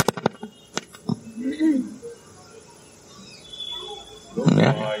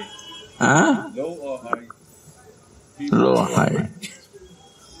 Yeah? Huh? Low or high? Low or high.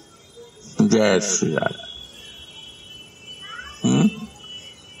 Yes, yeah.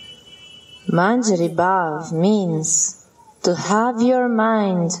 Manjari Bhav means to have your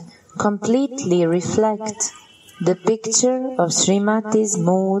mind completely reflect the picture of Srimati's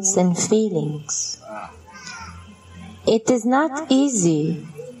moods and feelings. It is not easy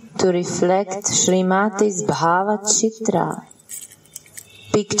to reflect Srimati's Bhava Chitra,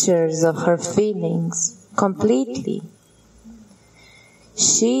 pictures of her feelings, completely.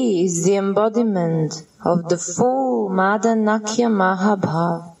 She is the embodiment of the full Madanakya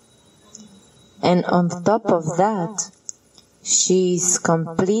Mahabhav. And on top of that, she is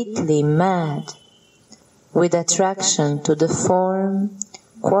completely mad with attraction to the form,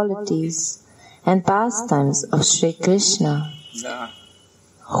 qualities, and pastimes of Sri Krishna,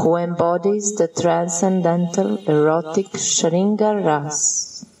 who embodies the transcendental erotic Shringa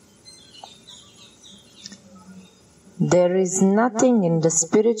Ras. There is nothing in the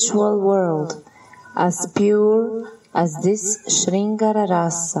spiritual world as pure as this Shringara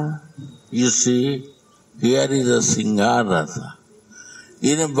Rasa. You see, here is a Singar Rasa.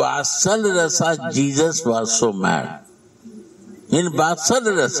 In Vasal Rasa, Jesus was so mad. In Vasal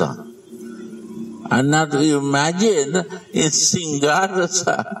Rasa. And now you imagine in Singar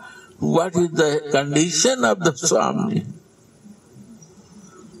Rasa, what is the condition of the Swami?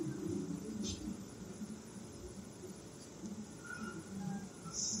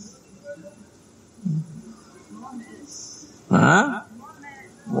 Huh?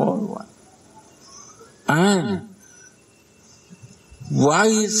 And why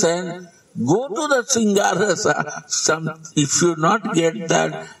he said Go to the Singarasa. If you not get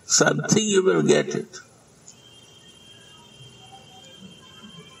that, something you will get it.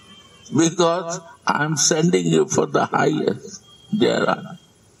 Because I am sending you for the highest. There are.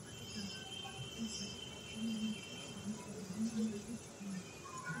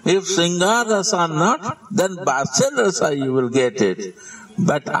 If Singarasa not, then Basyarasa you will get it.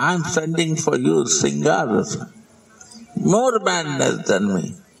 But I am sending for you Singarasa. More madness than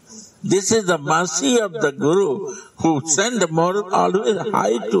me. This is the mercy of the Guru who send more always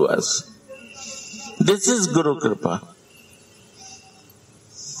high to us. This is Guru Kripa.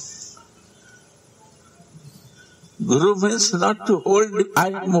 Guru means not to hold, I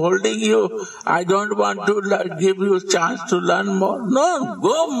am holding you, I don't want to give you a chance to learn more. No,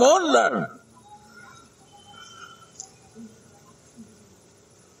 go more learn.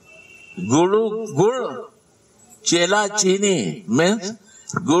 Guru, Chela Chini means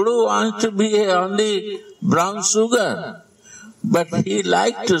Guru wants to be only brown sugar, but he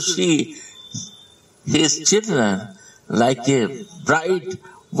likes to see his children like a bright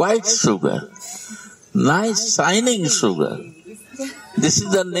white sugar, nice shining sugar. This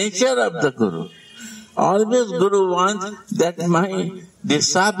is the nature of the Guru. Always Guru wants that my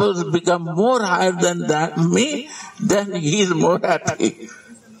disciples become more higher than me, then he is more happy.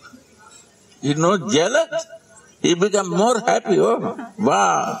 You know, jealous? He become more happy. Oh,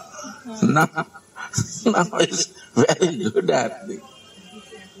 wow. Now it's very good happening.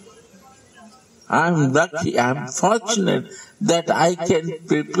 I'm lucky, I'm fortunate that I can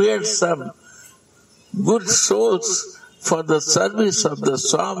prepare some good souls for the service of the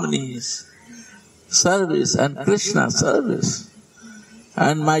Swami's service and Krishna service.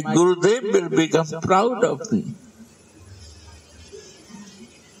 And my Gurudev will become proud of me.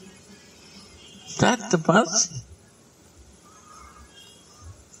 That's the mercy.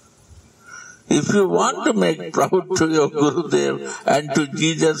 If you want to make proud to your Gurudev and to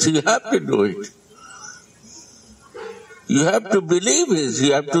Jesus, you have to do it. You have to believe His,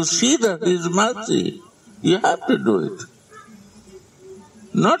 you have to see that His mercy. You have to do it.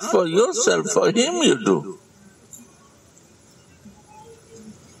 Not for yourself, for Him you do.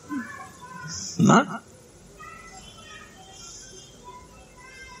 Not.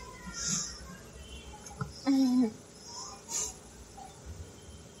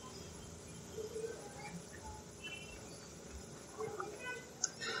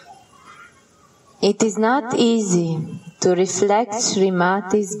 It is not easy to reflect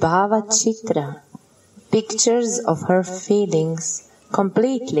Srimati's Bhava Chitra, pictures of her feelings,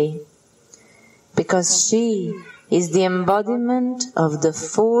 completely, because she is the embodiment of the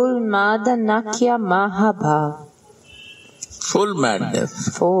full Madanakya Mahabhav. Full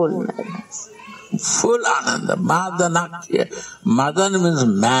madness. Full madness. Full ananda, Madanakya. Madan means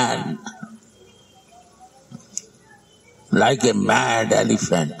mad. Like a mad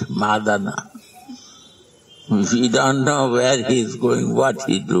elephant, Madana. We don't know where he is going, what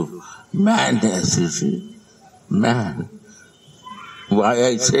he do. Madness, you see. Man. Why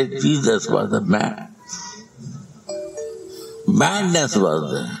I said Jesus was a man. Madness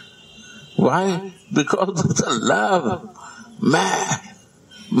was there. Why? Because of the love. Mad.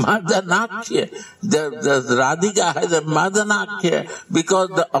 Madanakya. The Radhika has a Madanakya because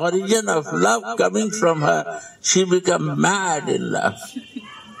the origin of love coming from her, she become mad in love.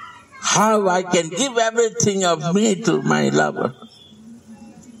 How I can give everything of me to my lover.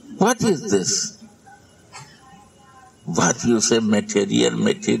 What is this? What you say, material,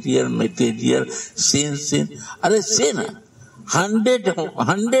 sin. Are sin.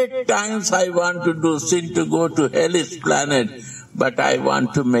 100 times I want to do sin to go to hellish planet, but I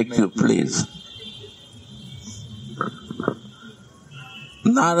want to make you please.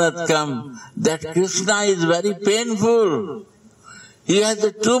 Narad come, that Krishna is very painful. He has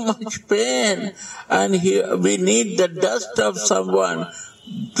too much pain and we need the dust of someone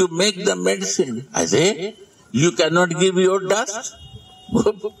to make the medicine. I say, you cannot give your dust?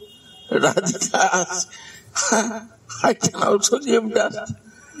 Radhika asks, I can also give dust.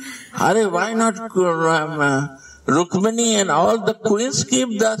 Why not Rukmini and all the queens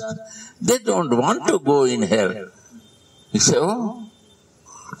give dust? They don't want to go in hell. He said, oh,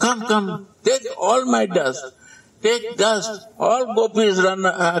 come, take all my dust. Take dust. All gopis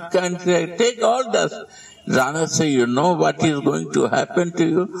can take all dust. Rana said, you know what is going to happen to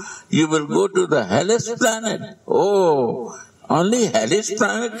you? You will go to the hellish planet. Oh, only hellish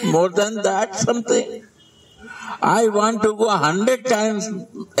planet? More than that something? I want to go 100 times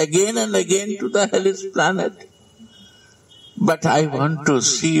again and again to the hellish planet. But I want to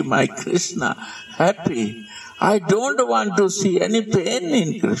see my Krishna happy. I don't want to see any pain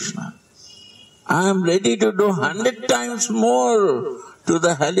in Krishna. I am ready to do 100 times more to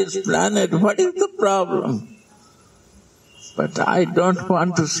the hellish planet. What is the problem? But I don't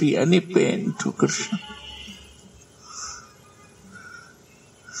want to see any pain to Krishna.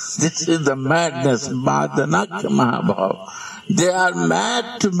 This is the madness, Madanak Mahabhav. They are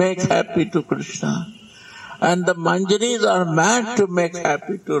mad to make happy to Krishna. And the Manjaris are mad to make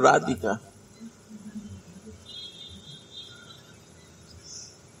happy to Radhika.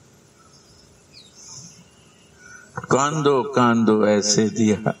 Quando, quando aise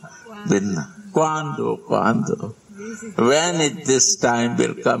diya binna. Quando, quando. When this time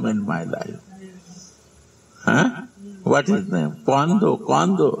will come in my life? Huh? What is name? Quando,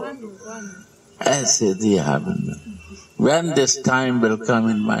 quando. Aise diya binna. When this time will come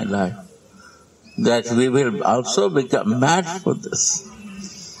in my life, that we will also become mad for this.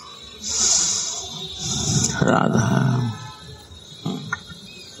 Radha.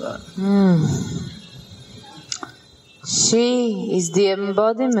 She is the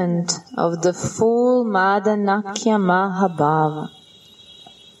embodiment of the full Madanakya Mahabhava.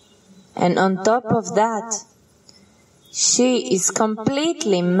 And on top of that, she is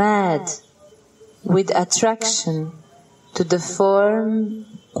completely mad with attraction to the form,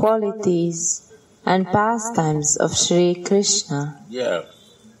 qualities and pastimes of Sri Krishna,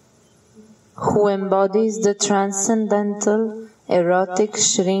 who embodies the transcendental erotic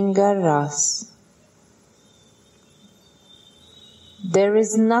Shringar Ras. There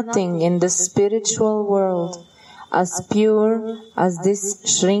is nothing in the spiritual world as pure as this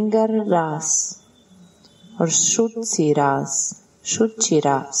Shringar Ras or Shuchi Ras.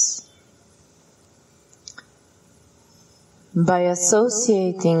 By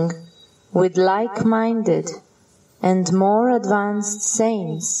associating with like-minded and more advanced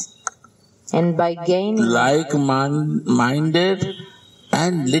saints, and by gaining like-minded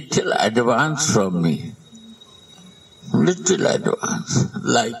and little advanced from me. Little advanced,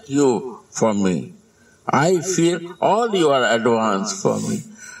 like you for me. I feel all you are advanced for me.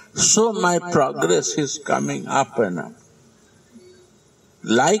 So my progress is coming up and up.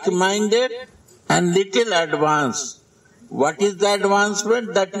 Like-minded and little advanced. What is the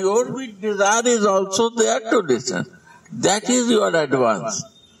advancement? That your desire is also there to listen. That is your advance.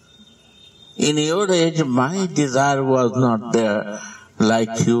 In your age, my desire was not there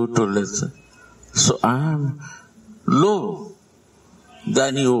like you to listen. So I am low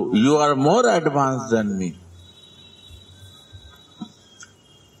than you. You are more advanced than me.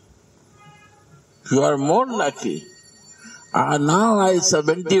 You are more lucky. Now I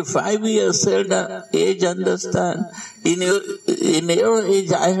 75 years age understand. In your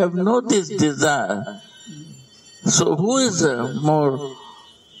age I have no this desire. So who is more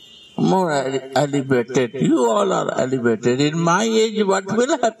elevated? You all are elevated. In my age what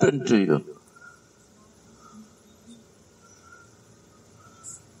will happen to you?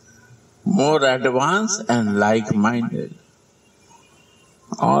 More advanced and like-minded.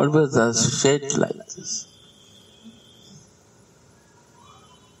 Always associate like this.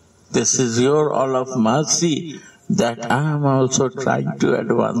 This is your all of mercy that I am also trying to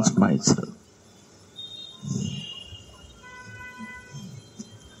advance myself.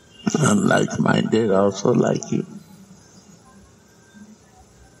 And like-minded also like you.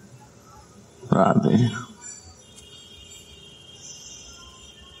 Radhe.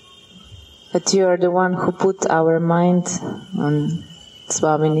 But you are the one who put our mind on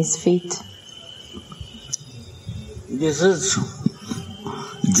Swamini's feet. This is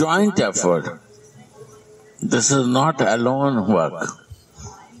joint effort. This is not alone work.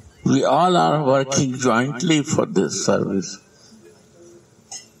 We all are working jointly for this service.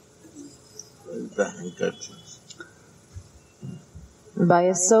 By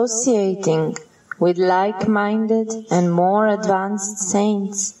associating with like-minded and more advanced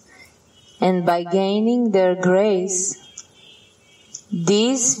saints, and by gaining their grace,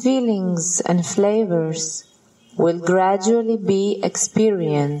 these feelings and flavors will gradually be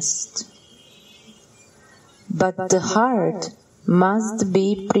experienced. But the heart must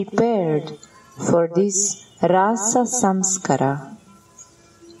be prepared for this rasa samskara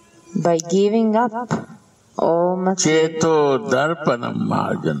by giving up all material. Cheto darpanam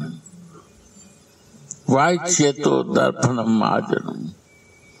marjanam. Why cheto darpanam marjanam?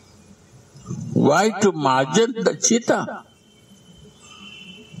 Why to margin the chitta?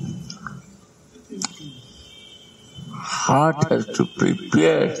 Heart has to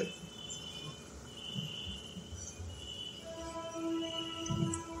prepare.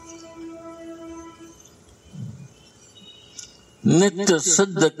 Nitya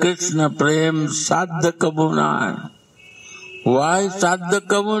Siddha Krishna Prem Sadhya Kabunai. Why Sadhya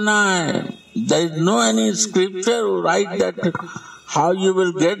Kabunai? There is no any scripture who write that how you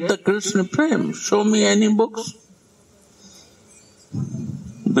will get the Krishna Prem. Show me any books.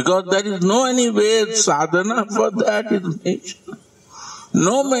 Because there is no any way sadhana for that is mentioned.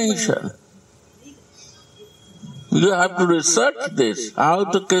 No mention. You have to research this, how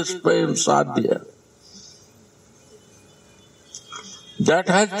to Krishna Prem sadhya. That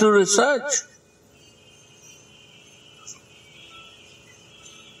has to research.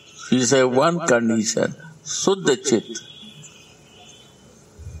 He said one condition, Suddha Chit.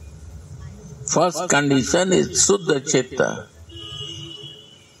 First condition is Suddha Chitta.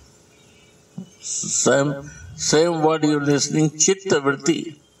 Same word you're listening, Chitta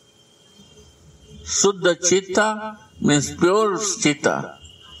Vritti. Suddha Chitta means pure Chitta.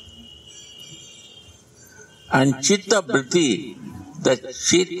 And Chitta Vritti, the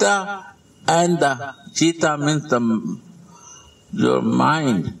Chitta and the Chitta means your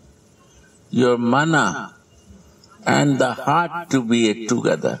mind, your mana and the heart to be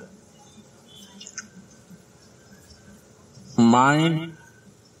together. Mind,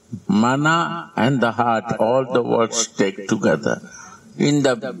 mana and the heart, all the words take together in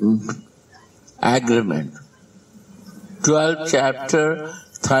the agreement. 12th chapter,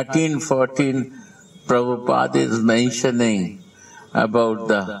 13-14, Prabhupada is mentioning about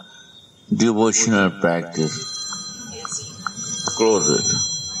the devotional practice. Close it.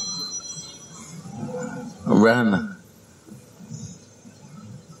 When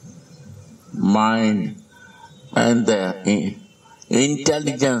mind and the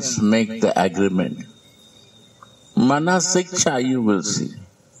intelligence make the agreement. Mana Siksha you will see.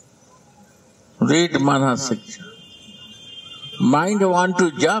 Read Mana Siksha. Mind want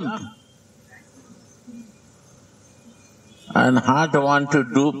to jump and heart want to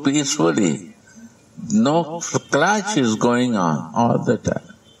do peacefully. No clash is going on all the time.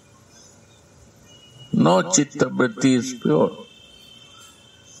 No Chitta Vritti is pure.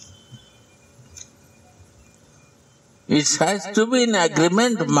 It has to be in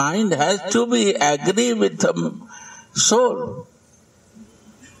agreement. Mind has to be agree with the soul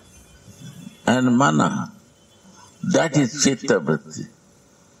and mana. That is Chitta Vritti.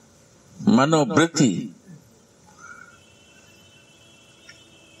 Mano Vritti.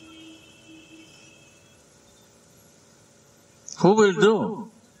 Who will do?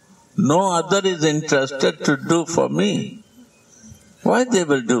 No other is interested to do for me. Why they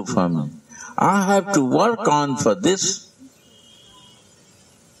will do for me? I have to work on for this.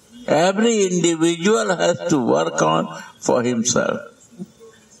 Every individual has to work on for himself.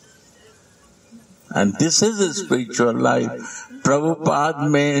 And this is a spiritual life. Prabhupada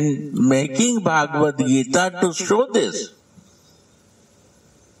making Bhagavad Gita to show this.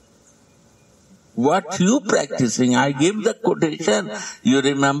 What you practicing? I give the quotation. You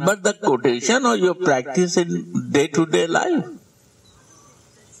remember the quotation or you practice in day-to-day life?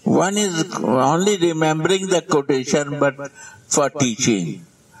 One is only remembering the quotation but for teaching,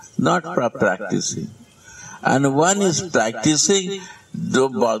 not for practicing. And one is practicing,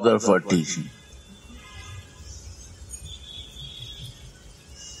 don't bother for teaching.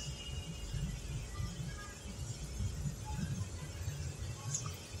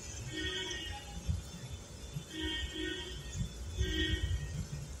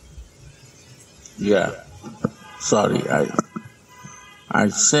 Yeah, sorry, I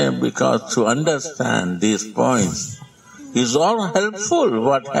say because to understand these points is all helpful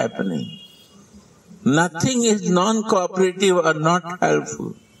what happening. Nothing is non-cooperative or not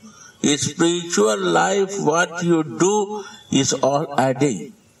helpful. In spiritual life what you do is all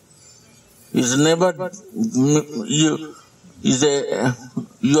adding. Is never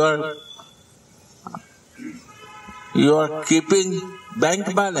you are keeping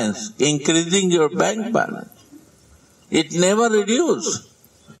bank balance, increasing your bank balance. It never reduces.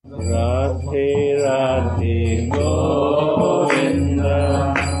 Radhe Radhe Go.